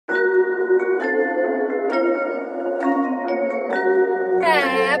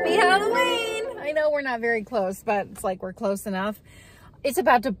know we're not very close, but it's like we're close enough. It's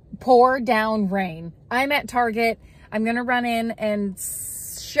about to pour down rain. I'm at Target. I'm going to run in and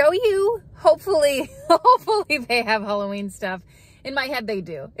show you. Hopefully they have Halloween stuff. In my head, they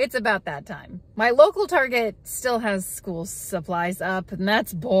do. It's about that time. My local Target still has school supplies up, and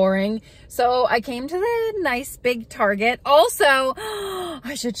that's boring. So I came to the nice big Target. Also,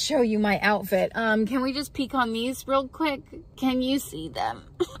 I should show you my outfit. Can we just peek on these real quick? Can you see them?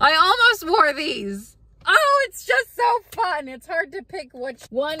 I almost wore these. Oh, it's just so fun. It's hard to pick which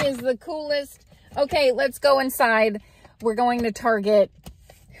one is the coolest. Okay, let's go inside. We're going to Target.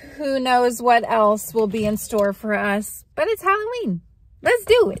 Who knows what else will be in store for us, but it's Halloween. Let's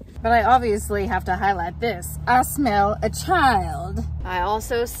do it. But I obviously have to highlight this. I smell a child. I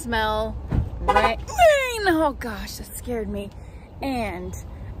also smell rain. Oh gosh, that scared me. And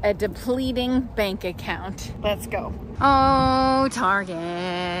a depleting bank account. Let's go. Oh, Target.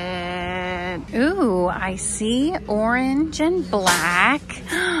 Ooh, I see orange and black.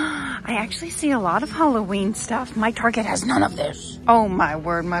 I actually see a lot of Halloween stuff. My Target has none of this. Oh my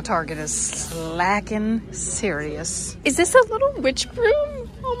word, my Target is slacking serious. Is this a little witch broom?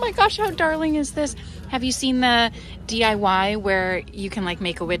 Oh my gosh, how darling is this? Have you seen the DIY where you can like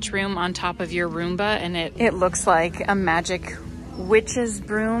make a witch room on top of your Roomba and it looks like a magic witch's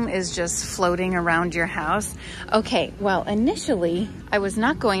broom is just floating around your house? Okay, well, initially I was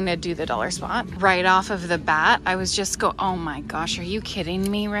not going to do the dollar spot right off of the bat. I was just oh my gosh, are you kidding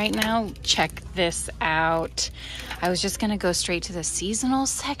me right now? Check this out. I was just gonna go straight to the seasonal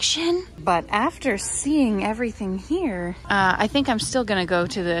section, but after seeing everything here, I think I'm still gonna go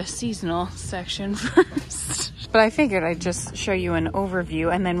to the seasonal section first. But I figured I'd just show you an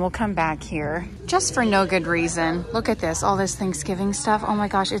overview and then we'll come back here just for no good reason. Look at this, all this Thanksgiving stuff. Oh my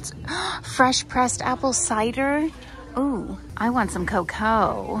gosh, it's fresh pressed apple cider. Ooh, I want some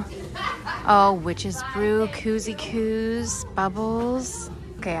cocoa. Oh, witch's brew, koozie coos, bubbles.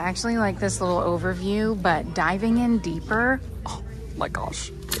 Okay, I actually like this little overview, but diving in deeper, oh my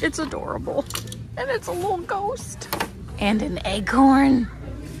gosh, it's adorable. And it's a little ghost. And an acorn.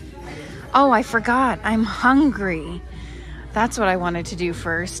 Oh, I forgot. I'm hungry. That's what I wanted to do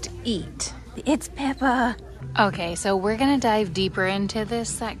first. Eat. It's Peppa. Okay, so we're gonna dive deeper into this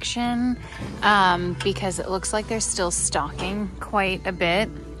section because it looks like they're still stocking quite a bit.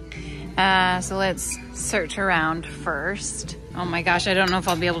 So let's search around first. Oh my gosh, I don't know if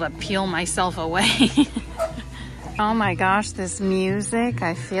I'll be able to peel myself away. Oh my gosh, this music.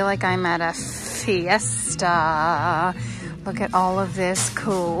 I feel like I'm at a fiesta. Look at all of this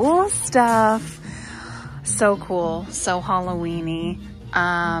cool stuff. So cool, so Halloween-y.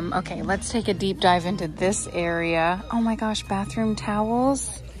 Okay, let's take a deep dive into this area. Oh my gosh, bathroom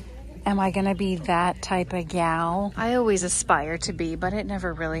towels. Am I gonna be that type of gal? I always aspire to be, but it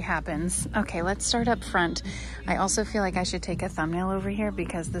never really happens. Okay, let's start up front. I also feel like I should take a thumbnail over here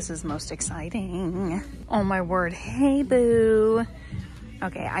because this is most exciting. Oh my word, hey boo.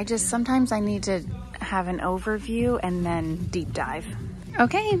 Okay, sometimes I need to have an overview and then deep dive.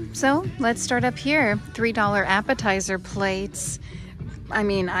 Okay, so let's start up here. $3 appetizer plates. I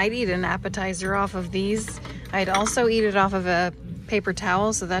mean, I'd eat an appetizer off of these. I'd also eat it off of a paper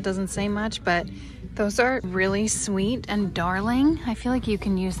towel, so that doesn't say much, but those are really sweet and darling. I feel like you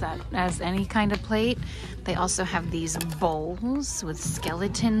can use that as any kind of plate. They also have these bowls with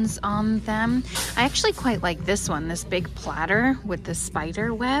skeletons on them. I actually quite like this one, this big platter with the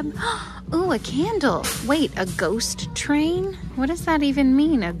spider web. Ooh, a candle. Wait, a ghost train? What does that even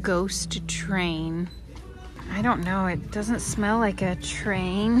mean, a ghost train? I don't know, it doesn't smell like a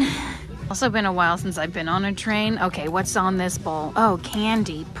train. Also been a while since I've been on a train. Okay, what's on this bowl? Oh,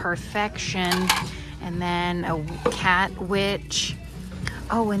 candy, perfection. And then a cat witch.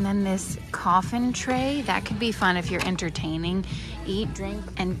 Oh, and then this coffin tray. That could be fun if you're entertaining. Eat, drink,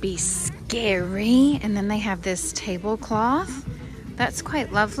 and be scary. And then they have this tablecloth. That's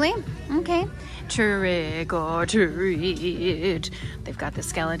quite lovely. Okay. Trick or treat. They've got the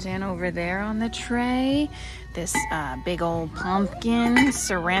skeleton over there on the tray. This big old pumpkin,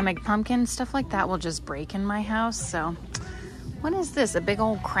 ceramic pumpkin, stuff like that will just break in my house. So what is this, a big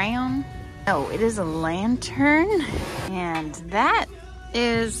old crayon? Oh, it is a lantern. And that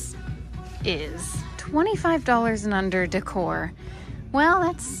is $25 and under decor. Well,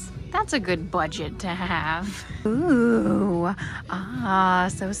 that's a good budget to have. Ooh,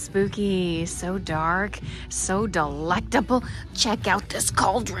 so spooky, so dark, so delectable. Check out this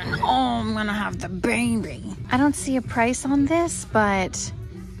cauldron. Oh, I'm gonna have the baby. I don't see a price on this, but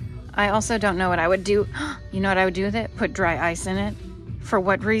I also don't know what I would do. You know what I would do with it? Put dry ice in it. For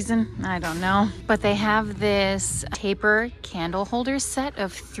what reason? I don't know. But they have this taper candle holder set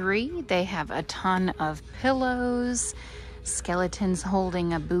of 3. They have a ton of pillows, skeletons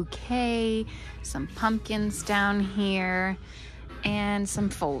holding a bouquet, some pumpkins down here, and some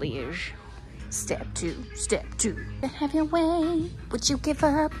foliage. Step 2, step 2. Have your way. Would you give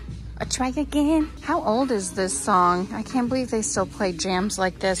up or try again? How old is this song? I can't believe they still play jams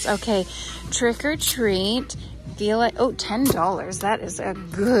like this. Okay, trick or treat. Feel like, oh, $10. That is a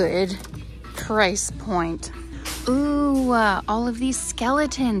good price point. Ooh, all of these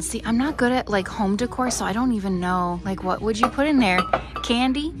skeletons. See, I'm not good at like home decor, so I don't even know. Like, what would you put in there?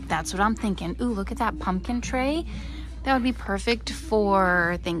 Candy? That's what I'm thinking. Ooh, look at that pumpkin tray. That would be perfect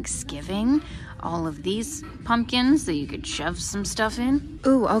for Thanksgiving. All of these pumpkins that you could shove some stuff in.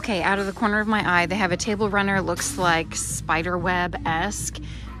 Ooh, okay, out of the corner of my eye, they have a table runner, looks like spider web-esque.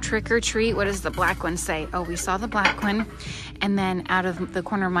 Trick or treat, what does the black one say? Oh, we saw the black one. And then out of the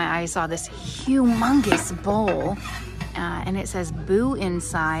corner of my eye, I saw this humongous bowl. And it says boo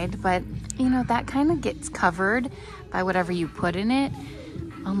inside, but you know, that kind of gets covered by whatever you put in it.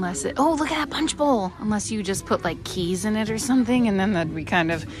 Unless it, oh, look at that punch bowl. Unless you just put like keys in it or something, and then that'd be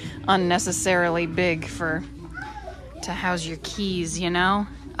kind of unnecessarily big to house your keys, you know?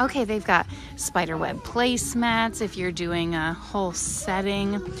 Okay, they've got spiderweb placemats if you're doing a whole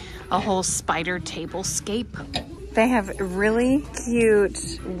setting, a whole spider tablescape. They have really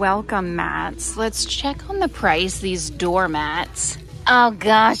cute welcome mats. Let's check on the price, these doormats. Oh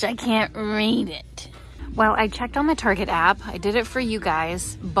gosh, I can't read it. Well, I checked on the Target app. I did it for you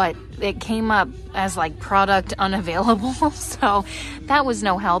guys, but it came up as like product unavailable, so that was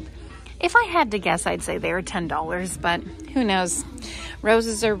no help. If I had to guess, I'd say they were $10, but who knows?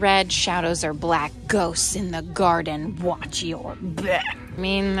 Roses are red, shadows are black, ghosts in the garden, watch your back. I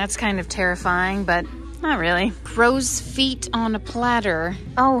mean, that's kind of terrifying, but not really. Crow's feet on a platter.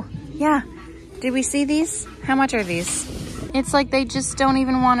 Oh, yeah. Did we see these? How much are these? It's like they just don't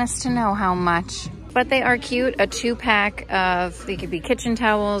even want us to know how much. But they are cute. A 2-pack of, they could be kitchen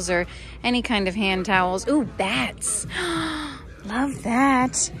towels or any kind of hand towels. Ooh, bats. Love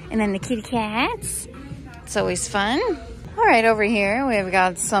that. And then the kitty cats. It's always fun. All right, over here we've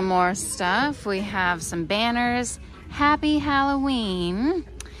got some more stuff. We have some banners. Happy Halloween.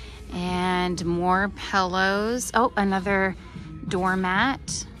 And more pillows. Oh, another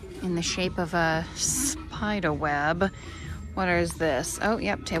doormat in the shape of a spider web. What is this? Oh,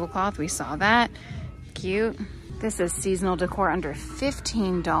 yep, tablecloth. We saw that. Cute. This is seasonal decor under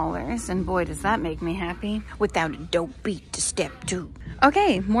 $15, and boy, does that make me happy. Without a dope beat to step 2.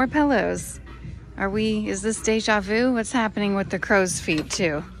 Okay, more pillows. Is this deja vu? What's happening with the crow's feet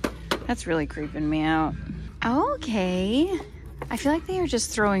too? That's really creeping me out. Okay. I feel like they are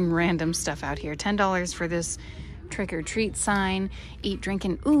just throwing random stuff out here. $10 for this trick or treat sign. Eat, drink,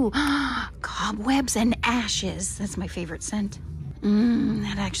 and ooh, cobwebs and ashes. That's my favorite scent.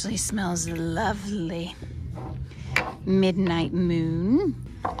 That actually smells lovely. Midnight moon,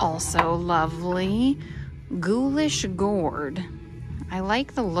 also lovely. Ghoulish gourd. I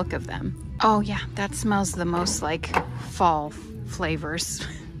like the look of them. Oh yeah, that smells the most like fall flavors.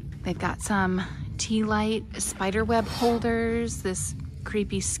 They've got some tea light spiderweb holders, this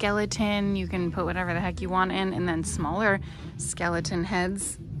creepy skeleton you can put whatever the heck you want in, and then smaller skeleton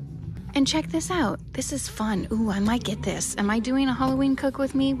heads. And check this out. This is fun. Ooh, I might get this. Am I doing a Halloween cook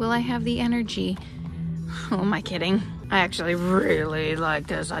with me? Will I have the energy? Oh, am I kidding? I actually really like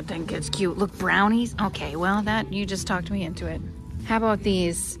this. I think it's cute. Look, brownies. Okay, well, that you just talked me into it. How about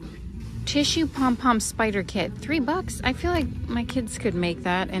these? Tissue pom-pom spider kit. $3. I feel like my kids could make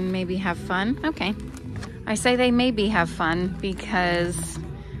that and maybe have fun. Okay. I say they maybe have fun because,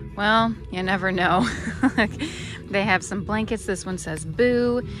 well, you never know. They have some blankets. This one says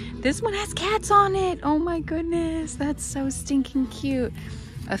boo. This one has cats on it. Oh my goodness. That's so stinking cute.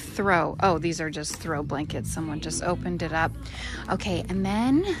 A throw. Oh, these are just throw blankets. Someone just opened it up. Okay, and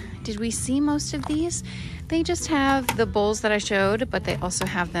then did we see most of these? They just have the bowls that I showed, but they also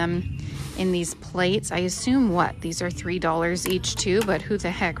have them in these plates. I assume what? These are $3 each too, but who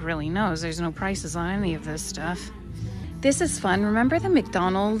the heck really knows? There's no prices on any of this stuff. This is fun. Remember the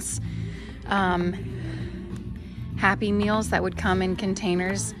McDonald's Happy Meals that would come in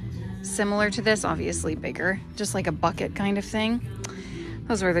containers similar to this, obviously bigger, just like a bucket kind of thing?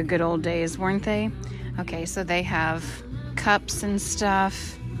 Those were the good old days, weren't they? Okay, so they have cups and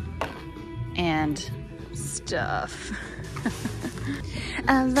stuff and stuff.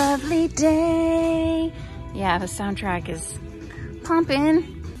 A lovely day. Yeah, the soundtrack is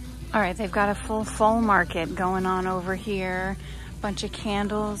pumping. All right, they've got a full fall market going on over here. Bunch of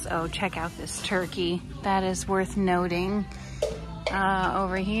candles. Oh, check out this turkey. That is worth noting.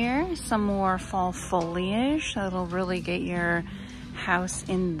 Over here, some more fall foliage. That'll really get your house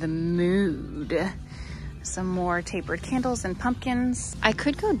in the mood. Some more tapered candles and pumpkins. I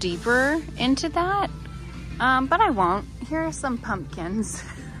could go deeper into that, but I won't. Here are some pumpkins.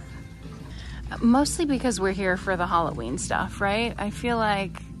 Mostly because we're here for the Halloween stuff, right? I feel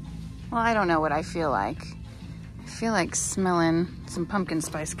like, well, I don't know what I feel like. I feel like smelling some pumpkin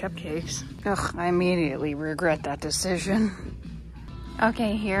spice cupcakes. Ugh, I immediately regret that decision.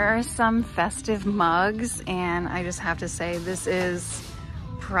 Okay, here are some festive mugs, and I just have to say this is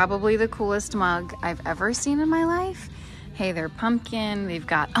probably the coolest mug I've ever seen in my life. Hey, they're pumpkin. They've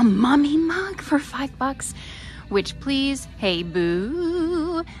got a mummy mug for $5. Which please, hey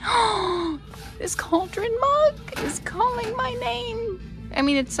boo. This cauldron mug is calling my name. I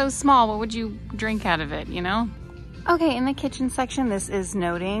mean, it's so small. What would you drink out of it, you know? Okay, in the kitchen section, this is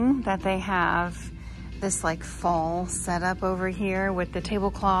noting that they have this like fall setup over here with the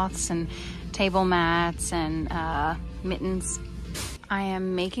tablecloths and table mats and mittens. I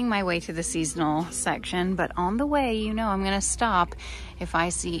am making my way to the seasonal section, but on the way, you know, I'm gonna stop if I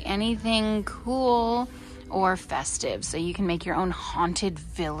see anything cool or festive. So you can make your own haunted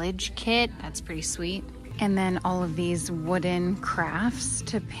village kit. That's pretty sweet. And then all of these wooden crafts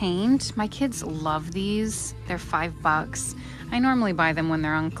to paint. My kids love these. They're $5. I normally buy them when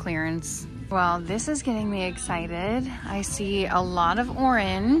they're on clearance. Well, this is getting me excited. I see a lot of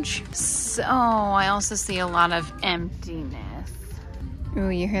orange. So I also see a lot of emptiness. Ooh,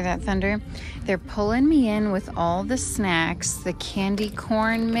 you hear that thunder? They're pulling me in with all the snacks. The candy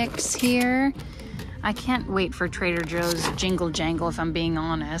corn mix here. I can't wait for Trader Joe's Jingle Jangle, if I'm being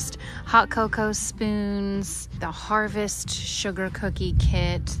honest. Hot cocoa spoons, the Harvest sugar cookie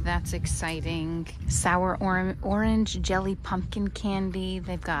kit, that's exciting. Sour orange jelly pumpkin candy.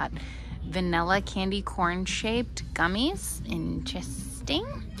 They've got vanilla candy corn shaped gummies,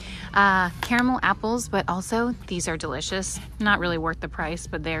 interesting. Caramel apples, but also these are delicious. Not really worth the price,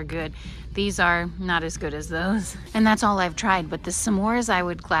 but they're good. These are not as good as those. And that's all I've tried, but the s'mores I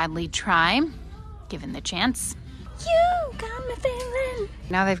would gladly try, given the chance. You got me feeling.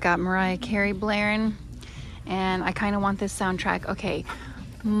 Now they've got Mariah Carey blaring, and I kind of want this soundtrack. Okay,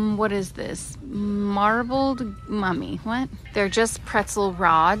 what is this? Marbled mummy, what? They're just pretzel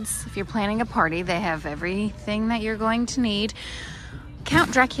rods. If you're planning a party, they have everything that you're going to need.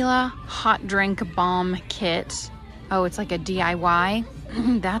 Count Dracula hot drink bomb kit. Oh, it's like a DIY.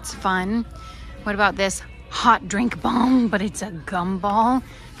 That's fun. What about this hot drink bomb, but it's a gumball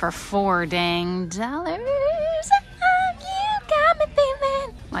for $4 dang. You got me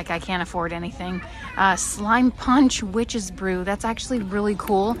feeling like I can't afford anything. Slime punch witch's brew. That's actually really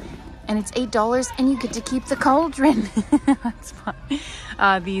cool, and it's $8, and you get to keep the cauldron. That's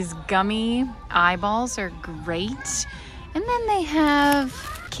fun. These gummy eyeballs are great, and then they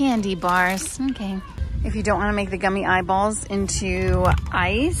have candy bars. Okay, if you don't want to make the gummy eyeballs into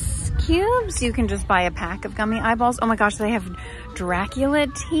ice cubes, you can just buy a pack of gummy eyeballs. Oh my gosh, they have Dracula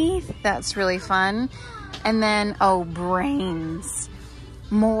teeth. That's really fun. And then, oh, brains.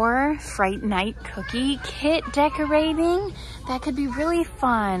 More Fright Night cookie kit decorating. That could be really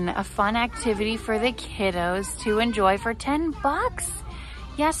fun. A fun activity for the kiddos to enjoy for $10.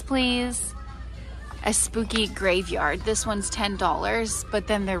 Yes, please. A spooky graveyard. This one's $10, but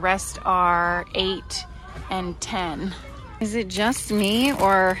then the rest are $8 and $10. Is it just me,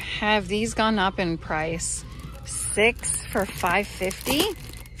 or have these gone up in price? 6 for $5.50? I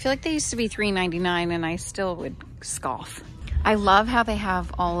feel like they used to be $3.99, and I still would scoff. I love how they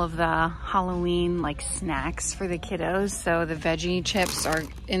have all of the Halloween like snacks for the kiddos. So the veggie chips are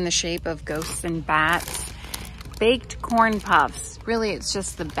in the shape of ghosts and bats. Baked corn puffs. Really, it's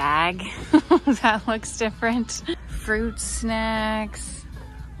just the bag that looks different. Fruit snacks,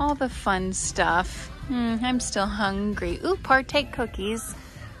 all the fun stuff. I'm still hungry. Ooh, partake cookies.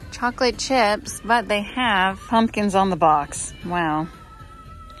 Chocolate chips, but they have pumpkins on the box. Wow.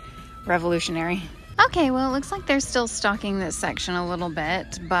 Revolutionary. Okay, well, it looks like they're still stocking this section a little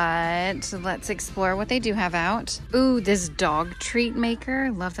bit, but let's explore what they do have out. Ooh, this dog treat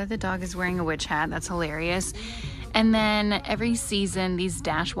maker. Love that the dog is wearing a witch hat. That's hilarious. And then every season, these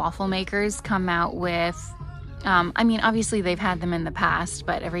Dash waffle makers come out with, I mean, obviously they've had them in the past,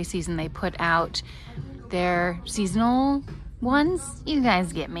 but every season they put out their seasonal ones. You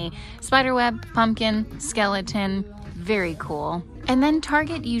guys get me. Spiderweb, pumpkin, skeleton. Very cool. And then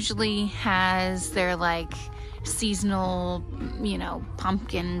Target usually has their like seasonal, you know,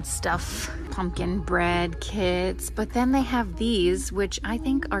 pumpkin stuff, pumpkin bread kits, but then they have these, which I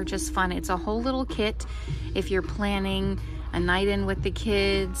think are just fun. It's a whole little kit if you're planning a night in with the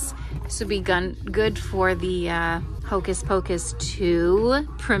kids. This would be good for the Hocus Pocus 2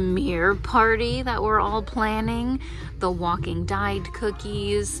 premiere party that we're all planning. The walking dyed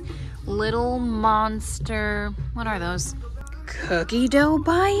cookies, Little Monster, what are those? Cookie dough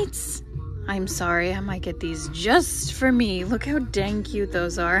bites? I'm sorry, I might get these just for me. Look how dang cute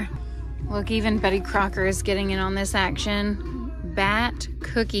those are. Look, even Betty Crocker is getting in on this action. Bat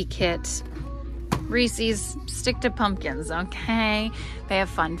cookie kit. Reese's stick to pumpkins, okay? They have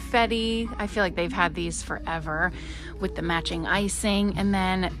funfetti. I feel like they've had these forever with the matching icing, and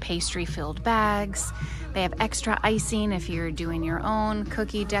then pastry filled bags. They have extra icing if you're doing your own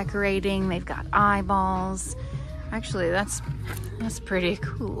cookie decorating. They've got eyeballs. Actually, that's pretty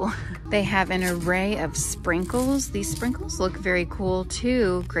cool. They have an array of sprinkles. These sprinkles look very cool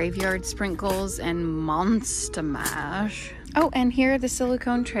too. Graveyard sprinkles and Monster Mash. Oh, and here are the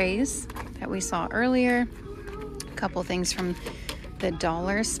silicone trays that we saw earlier. A couple things from the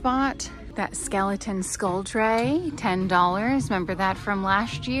dollar spot. That skeleton skull tray, $10. Remember that from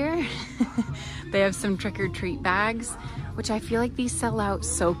last year? They have some trick-or-treat bags, which I feel like these sell out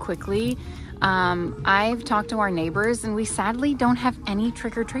so quickly. I've talked to our neighbors and we sadly don't have any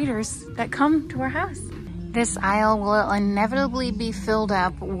trick-or-treaters that come to our house. This aisle will inevitably be filled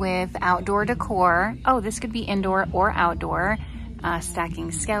up with outdoor decor. Oh, this could be indoor or outdoor.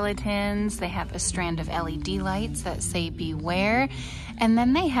 Stacking skeletons. They have a strand of LED lights that say beware. And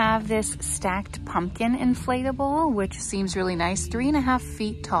then they have this stacked pumpkin inflatable, which seems really nice, 3.5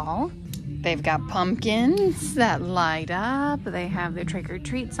 feet tall. They've got pumpkins that light up. They have the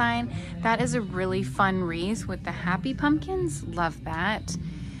trick-or-treat sign. That is a really fun wreath with the happy pumpkins. Love that.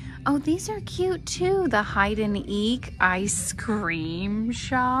 Oh, these are cute too. The Hide and Eek ice cream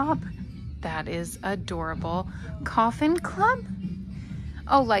shop. That is adorable. Coffin club?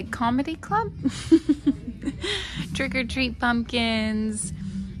 Oh, like comedy club? Trick-or-treat pumpkins.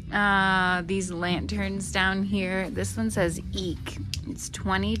 These lanterns down here. This one says Eek. It's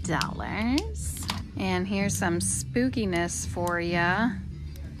 $20. And here's some spookiness for ya.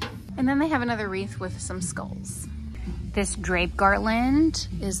 And then they have another wreath with some skulls. This drape garland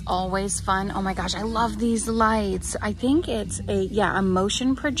is always fun. Oh my gosh, I love these lights. I think it's a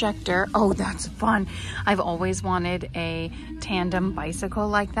motion projector. Oh, that's fun. I've always wanted a tandem bicycle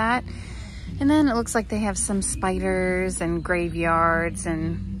like that. And then it looks like they have some spiders and graveyards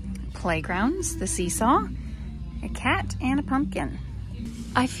and playgrounds, the seesaw, a cat, and a pumpkin.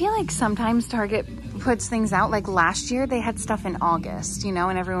 I feel like sometimes Target puts things out, like last year they had stuff in August, you know,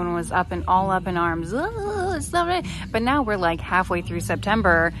 and everyone was all up in arms. Oh, it's not right. But now we're like halfway through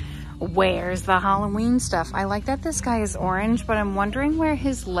September. Where's the Halloween stuff? I like that this guy is orange, but I'm wondering where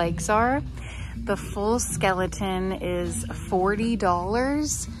his legs are. The full skeleton is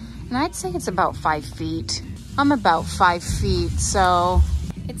 $40, and I'd say it's about 5 feet. I'm about 5 feet, so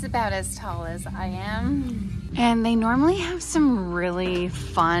it's about as tall as I am. And they normally have some really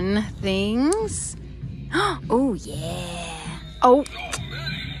fun things. Oh, yeah. Oh.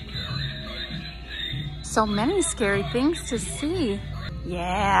 So many scary things to see.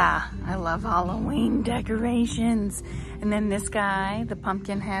 Yeah, I love Halloween decorations. And then this guy, the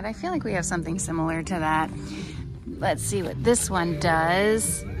pumpkin head, I feel like we have something similar to that. Let's see what this one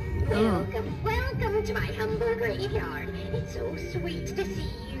does. Welcome to my humble graveyard. It's so sweet to see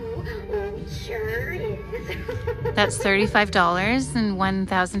you. Oh, it sure is. That's $35 and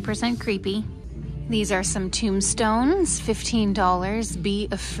 1000% creepy. These are some tombstones, $15. Be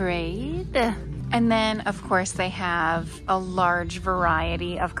afraid. And then, of course, they have a large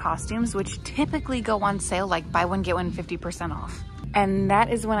variety of costumes, which typically go on sale, like buy one, get one 50% off. And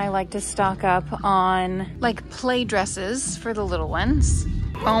that is when I like to stock up on like play dresses for the little ones.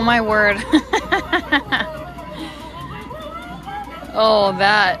 Oh my word. Oh,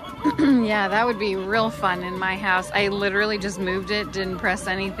 that, yeah, that would be real fun in my house. I literally just moved it, didn't press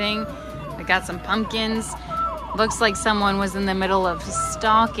anything. I got some pumpkins. Looks like someone was in the middle of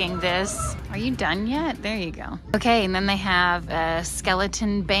stocking this. Are you done yet? There you go. Okay, and then they have a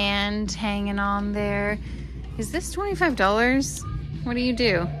skeleton band hanging on there. Is this $25? What do you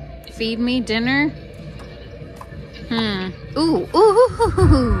do? Feed me dinner? Ooh.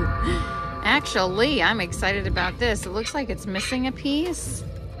 Actually, I'm excited about this. It looks like it's missing a piece.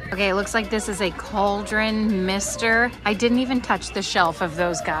 Okay, it looks like this is a cauldron mister. I didn't even touch the shelf of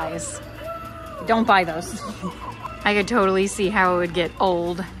those guys. Don't buy those. I could totally see how it would get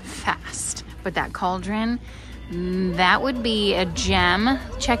old fast. But that cauldron, that would be a gem.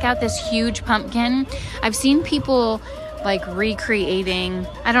 Check out this huge pumpkin. I've seen people like recreating,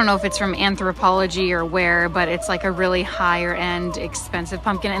 I don't know if it's from Anthropology or where, but it's like a really higher end expensive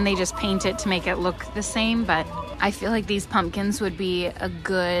pumpkin and they just paint it to make it look the same. But I feel like these pumpkins would be a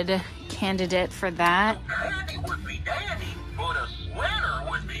good candidate for that. Candy would be dandy, but a sweater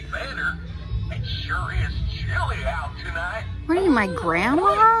would be better. It sure is chilly out tonight. What are you, my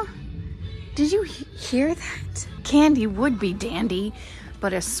grandma? Did you hear that? Candy would be dandy,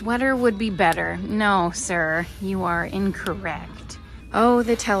 but a sweater would be better. No, sir, you are incorrect. Oh,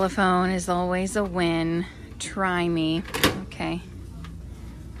 the telephone is always a win. Try me. Okay.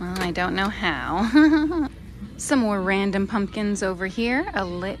 Well, I don't know how. Some more random pumpkins over here. A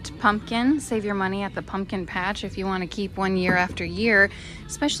lit pumpkin. Save your money at the pumpkin patch if you want to keep one year after year,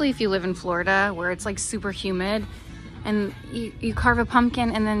 especially if you live in Florida where it's like super humid. And you carve a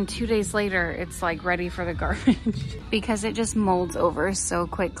pumpkin and then 2 days later it's like ready for the garbage because it just molds over so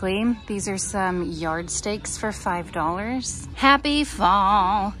quickly. These are some yard steaks for $5. Happy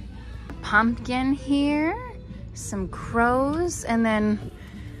fall. Pumpkin here, some crows, and then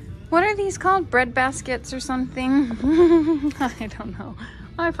what are these called? Bread baskets or something? I don't know.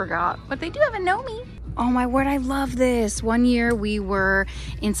 I forgot, but they do have a Nomi. Oh my word, I love this. One year we were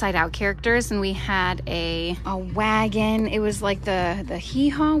Inside Out characters and we had a wagon. It was like the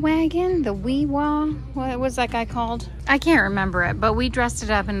hee-haw wagon, the wee-wah. What was that guy called? I can't remember it, but we dressed it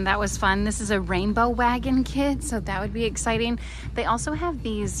up and that was fun. This is a rainbow wagon kit, so that would be exciting. They also have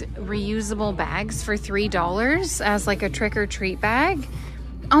these reusable bags for $3 as like a trick-or-treat bag.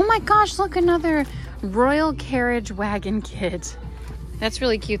 Oh my gosh, look, another royal carriage wagon kit. That's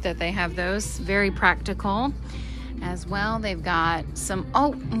really cute that they have those. Very practical as well. They've got some,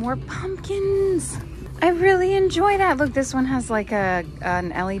 oh, more pumpkins. I really enjoy that. Look, this one has like an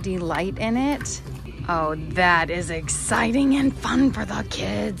LED light in it. Oh, that is exciting and fun for the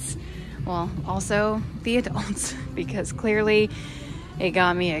kids. Well, also the adults, because clearly it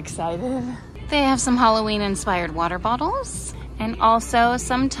got me excited. They have some Halloween inspired water bottles and also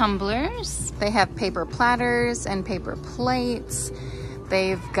some tumblers. They have paper platters and paper plates.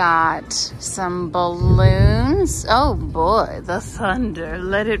 They've got some balloons. Oh boy, the thunder,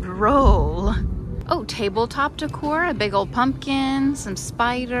 let it roll. Oh, tabletop decor, a big old pumpkin, some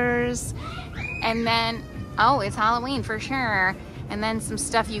spiders, and then, oh, it's Halloween for sure. And then some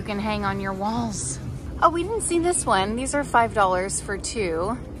stuff you can hang on your walls. Oh, we didn't see this one. These are $5 for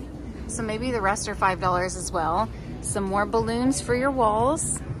 2. So maybe the rest are $5 as well. Some more balloons for your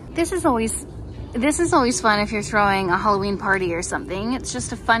walls. This is always fun if you're throwing a Halloween party or something. It's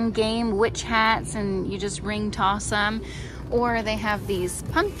just a fun game, witch hats, and you just ring toss them. Or they have these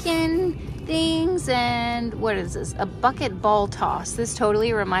pumpkin things, and what is this? A bucket ball toss. This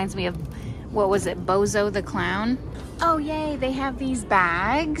totally reminds me of, what was it, Bozo the Clown? Oh yay, they have these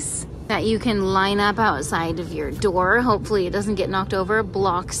bags that you can line up outside of your door. Hopefully it doesn't get knocked over.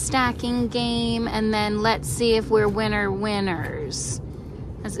 Block stacking game, and then let's see if we're winners.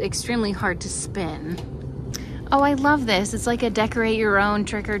 It's extremely hard to spin. Oh, I love this. It's like a decorate your own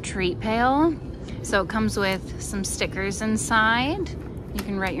trick-or-treat pail. So it comes with some stickers inside. You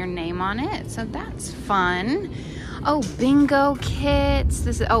can write your name on it, so that's fun. Oh, bingo kits.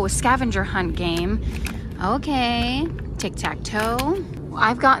 This is, oh, a scavenger hunt game. Okay, tic-tac-toe.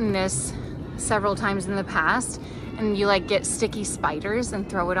 I've gotten this several times in the past, and you like get sticky spiders and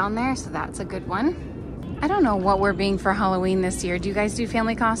throw it on there, so that's a good one. I don't know what we're being for Halloween this year. Do you guys do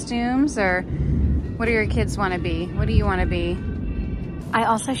family costumes, or what do your kids want to be? What do you want to be? I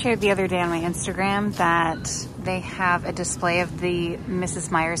also shared the other day on my Instagram that they have a display of the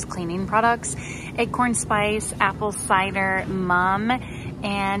Mrs. Meyer's cleaning products. Acorn Spice, Apple Cider, Mum,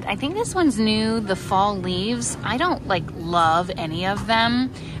 and I think this one's new, the Fall Leaves. I don't like love any of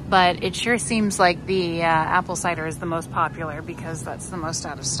them, but it sure seems like the Apple Cider is the most popular because that's the most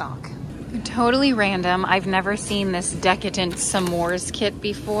out of stock. Totally random. I've never seen this decadent s'mores kit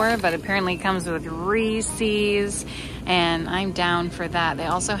before, but apparently it comes with Reese's, and I'm down for that. They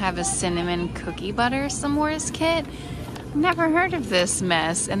also have a cinnamon cookie butter s'mores kit. Never heard of this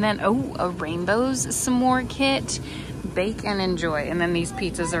mess. And then, oh, a rainbows s'more kit. Bake and enjoy. And then these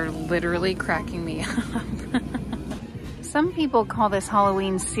pizzas are literally cracking me up. Some people call this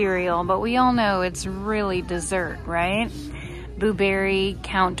Halloween cereal, but we all know it's really dessert, right? Blueberry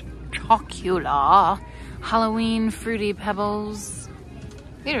Count Chocula, Halloween Fruity Pebbles.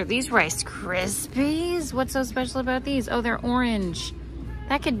 Wait, are these Rice Krispies? What's so special about these? Oh, they're orange.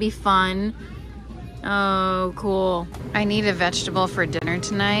 That could be fun. Oh, cool. I need a vegetable for dinner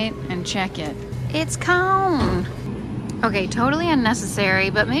tonight, and check it. It's cone. Okay, totally unnecessary,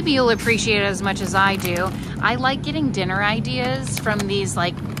 but maybe you'll appreciate it as much as I do. I like getting dinner ideas from these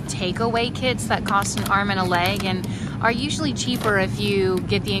like takeaway kits that cost an arm and a leg, and are usually cheaper if you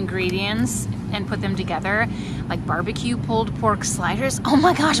get the ingredients and put them together, like barbecue pulled pork sliders. Oh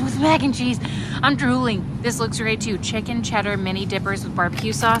my gosh, with mac and cheese. I'm drooling. This looks great too. Chicken cheddar mini dippers with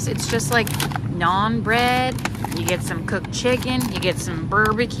barbecue sauce. It's just like naan bread. You get some cooked chicken, you get some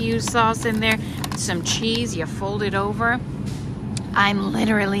barbecue sauce in there, some cheese, you fold it over. I'm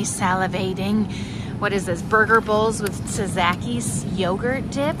literally salivating. What is this? Burger bowls with Sazaki's yogurt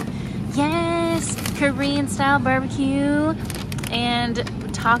dip. Yes, Korean style barbecue and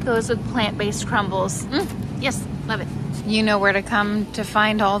tacos with plant-based crumbles. Yes, love it. You know where to come to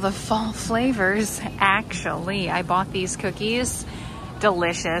find all the fall flavors. Actually, I bought these cookies.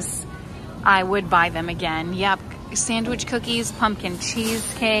 Delicious. I would buy them again. Yep, sandwich cookies, pumpkin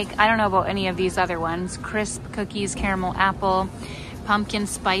cheesecake. I don't know about any of these other ones. Crisp cookies, caramel apple, pumpkin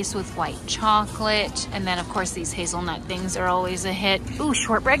spice with white chocolate. And then of course these hazelnut things are always a hit. Ooh,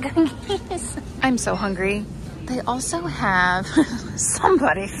 shortbread cookies. I'm so hungry. They also have,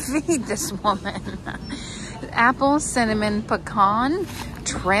 somebody feed this woman. Apple, cinnamon, pecan,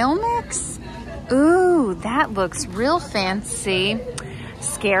 trail mix. Ooh, that looks real fancy.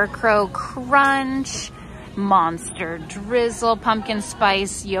 Scarecrow crunch, monster drizzle, pumpkin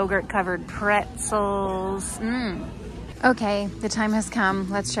spice, yogurt covered pretzels. Okay, the time has come.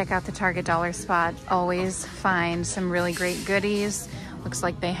 Let's check out the Target dollar spot. Always find some really great goodies. Looks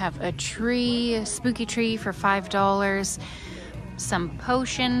like they have a tree, spooky tree for $5. Some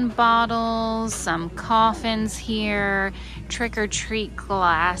potion bottles, some coffins here, trick or treat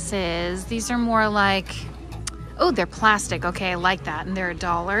glasses. These are more like, oh, they're plastic. Okay, I like that. And they're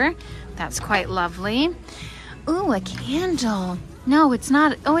 $1. That's quite lovely. Ooh, a candle. No, it's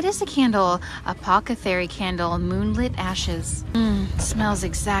not. Oh, it is a candle. Apothecary candle, moonlit ashes. Smells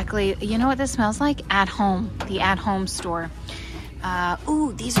exactly. You know what this smells like? At home. The at home store.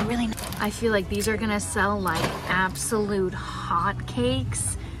 Ooh, these are really nice. I feel like these are gonna sell like absolute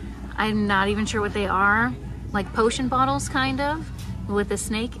hotcakes. I'm not even sure what they are. Like potion bottles, kind of, with a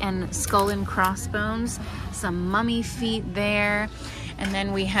snake and skull and crossbones. Some mummy feet there. And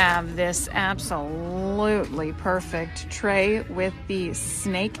then we have this absolutely perfect tray with the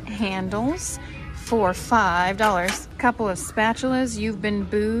snake handles for $5. Couple of spatulas, you've been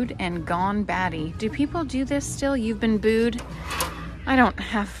booed and gone batty. Do people do this still? You've been booed? I don't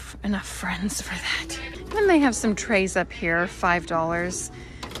have enough friends for that. And then they have some trays up here, $5.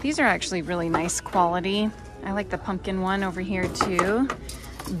 These are actually really nice quality. I like the pumpkin one over here too.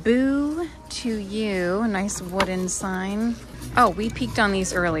 Boo to you, nice wooden sign. Oh, we peeked on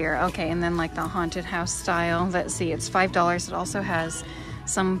these earlier. Okay, and then like the haunted house style. Let's see, it's $5. It also has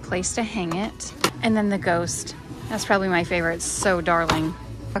some place to hang it. And then the ghost. That's probably my favorite. It's so darling.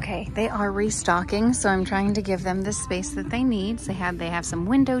 Okay, they are restocking, so I'm trying to give them the space that they need. They have some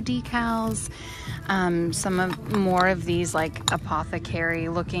window decals, more of these like apothecary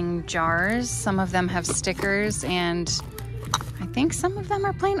looking jars. Some of them have stickers, and I think some of them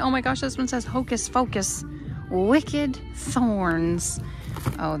are plain. Oh my gosh, this one says Hocus Focus. Wicked Thorns.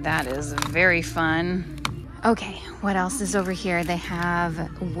 Oh, that is very fun. Okay, what else is over here? They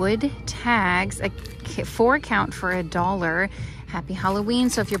have wood tags, 4 count for $1. Happy Halloween.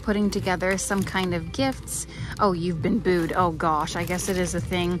 So if you're putting together some kind of gifts, oh, you've been booed. Oh gosh, I guess it is a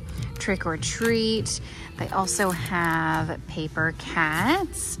thing. Trick or treat. They also have paper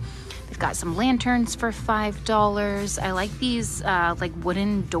cats. They've got some lanterns for $5. I like these like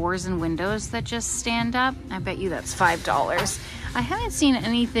wooden doors and windows that just stand up. I bet you that's $5. I haven't seen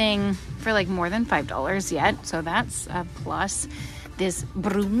anything for like more than $5 yet, so that's a plus. This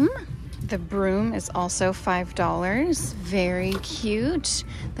broom. The broom is also $5. Very cute.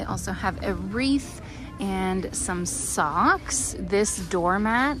 They also have a wreath and some socks. This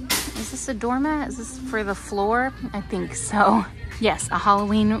doormat. Is this a doormat? Is this for the floor? I think so. Yes, a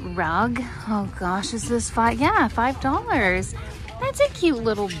Halloween rug. Oh gosh, is this Yeah, $5. That's a cute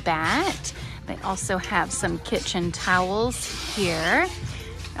little bat. They also have some kitchen towels here.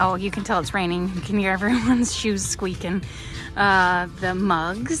 Oh, you can tell it's raining. You can hear everyone's shoes squeaking. The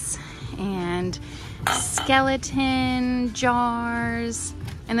mugs and skeleton jars.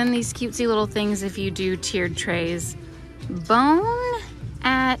 And then these cutesy little things if you do tiered trays. Bone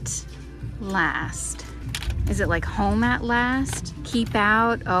at last. Is it like home at last? Keep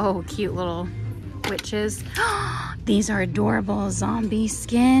out. Oh, cute little witches. These are adorable. Zombie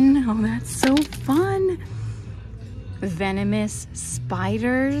skin. Oh, that's so fun. Venomous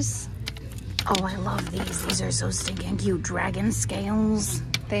spiders. Oh, I love these. These are so stinking cute. Dragon scales.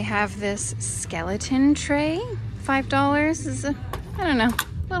 They have this skeleton tray. $5 is I don't know,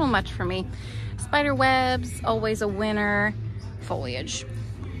 a little much for me. Spider webs, always a winner. Foliage.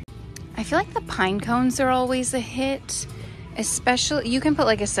 I feel like the pine cones are always a hit. Especially, you can put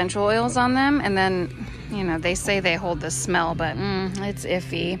like essential oils on them, and then, you know, they say they hold the smell, but it's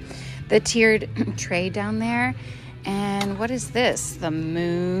iffy. The tiered tray down there. And what is this? The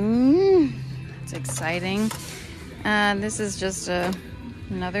moon. It's exciting. This is just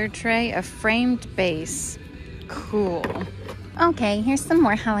another tray, a framed base. Cool. Okay, here's some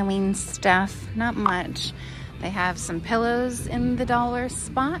more Halloween stuff. Not much. They have some pillows in the dollar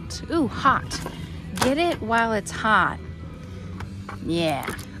spot. Ooh, hot. Get it while it's hot. Yeah.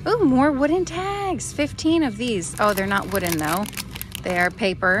 Ooh, more wooden tags. 15 of these. Oh, they're not wooden though. They are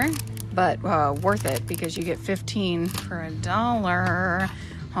paper, but worth it because you get 15 for $1.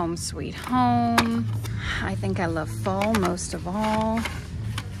 Home sweet home. I think I love fall most of all.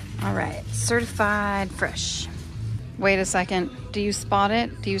 All right, certified fresh. Wait a second. Do you spot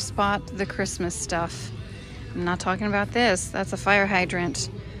it? Do you spot the Christmas stuff? I'm not talking about this. That's a fire hydrant.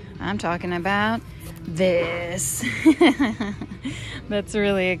 I'm talking about this. That's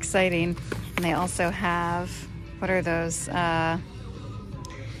really exciting. And they also have, what are those?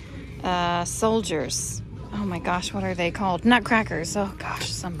 Soldiers. Oh my gosh, what are they called? Nutcrackers. Oh gosh,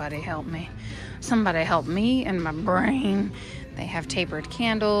 somebody help me. Somebody help me and my brain. They have tapered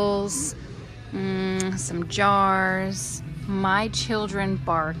candles, some jars. My children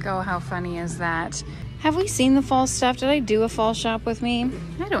bark. Oh, how funny is that? Have we seen the fall stuff? Did I do a fall shop with me?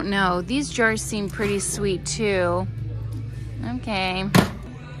 I don't know. These jars seem pretty sweet too. Okay.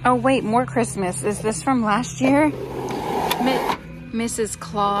 Oh wait, more Christmas. Is this from last year? Mrs.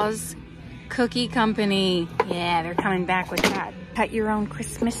 Claus Cookie Company. Yeah, they're coming back with that. Cut your own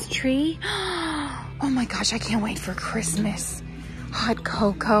Christmas tree. Oh my gosh, I can't wait for Christmas. Hot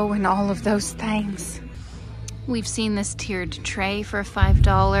cocoa and all of those things. We've seen this tiered tray for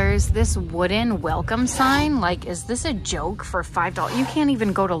 $5. This wooden welcome sign, like, is this a joke for $5? You can't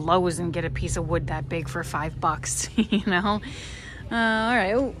even go to Lowe's and get a piece of wood that big for $5, you know? All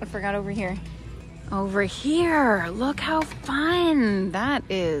right, oh, I forgot over here. Over here, look how fun. That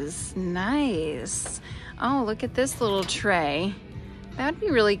is nice. Oh, look at this little tray. That would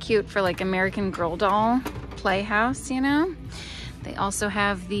be really cute for like American Girl doll playhouse, you know? They also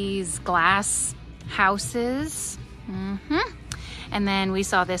have these glass houses. And then we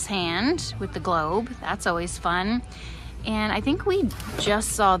saw this hand with the globe. That's always fun. And I think we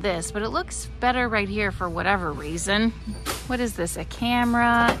just saw this, but it looks better right here for whatever reason. What is this? A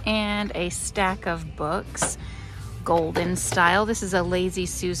camera and a stack of books. Golden style. This is a Lazy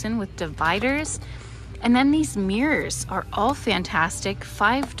Susan with dividers. And then these mirrors are all fantastic.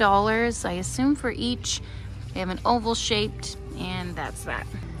 $5, I assume, for each. They have an oval shaped, and that's that.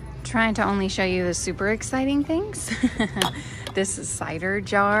 Trying to only show you the super exciting things. This cider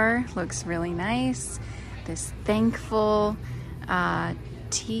jar looks really nice. This thankful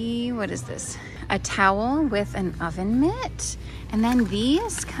tea, what is this? A towel with an oven mitt. And then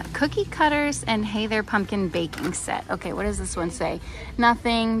these cookie cutters and Hey There Pumpkin baking set. Okay, what does this one say?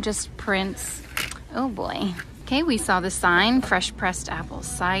 Nothing, just prints. Oh boy. Okay, we saw the sign, fresh pressed apple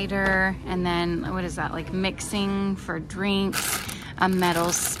cider. And then what is that, like mixing for drinks? A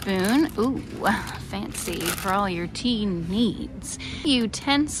metal spoon. Ooh, fancy for all your tea needs.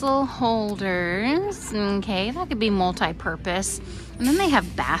 Utensil holders. Okay, that could be multi-purpose. And then they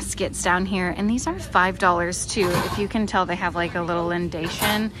have baskets down here, and these are $5 too. If you can tell, they have like a little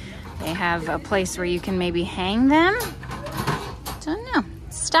indation. They have a place where you can maybe hang them. Don't know.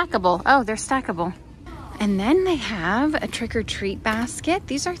 Stackable. Oh, they're stackable. And then they have a trick-or-treat basket.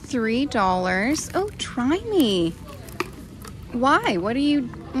 These are $3. Oh, try me. Why? What do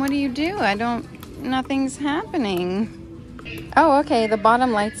you do? Nothing's happening. Oh, okay, the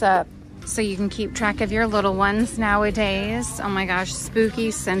bottom lights up. So you can keep track of your little ones nowadays. Oh my gosh,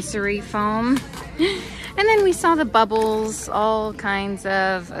 spooky sensory foam. And then we saw the bubbles, all kinds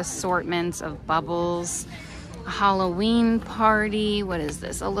of assortments of bubbles. A Halloween party. What is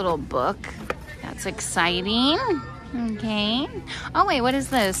this? A little book. That's exciting. Okay. Oh wait, what is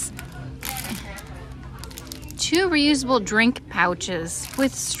this? 2 reusable drink pouches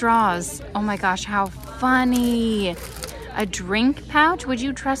with straws. Oh my gosh, how funny. A drink pouch? Would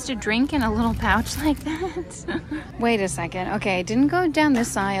you trust a drink in a little pouch like that? Wait a second. Okay, I didn't go down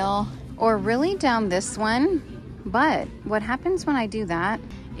this aisle or really down this one, but what happens when I do that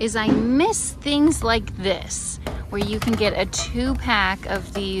is I miss things like this, where you can get a 2-pack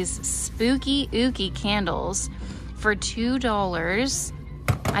of these spooky ooky candles for $2.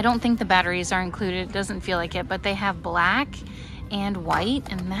 I don't think the batteries are included. It doesn't feel like it, but they have black and white,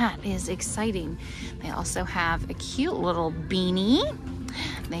 and that is exciting. They also have a cute little beanie.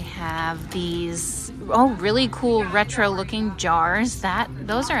 They have these, really cool retro looking jars.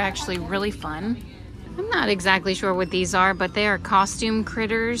 Those are actually really fun. I'm not exactly sure what these are, but they are costume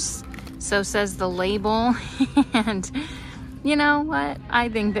critters. So says the label. And you know what? I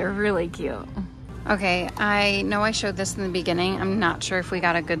think they're really cute. Okay, I know I showed this in the beginning. I'm not sure if we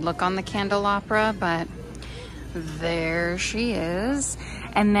got a good look on the candelabra, but there she is.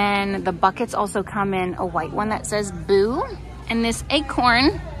 And then the buckets also come in a white one that says Boo. And this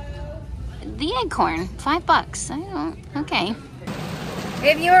acorn, the acorn, $5. Okay.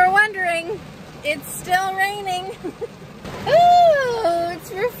 If you were wondering, it's still raining. Ooh,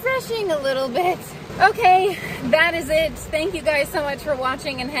 it's refreshing a little bit. Okay, that is it. Thank you guys so much for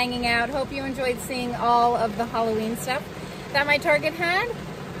watching and hanging out. Hope you enjoyed seeing all of the Halloween stuff that my Target had.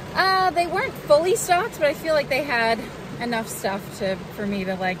 They weren't fully stocked, but I feel like they had enough stuff for me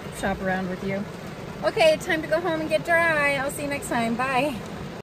to like shop around with you. Okay, time to go home and get dry. I'll see you next time. Bye.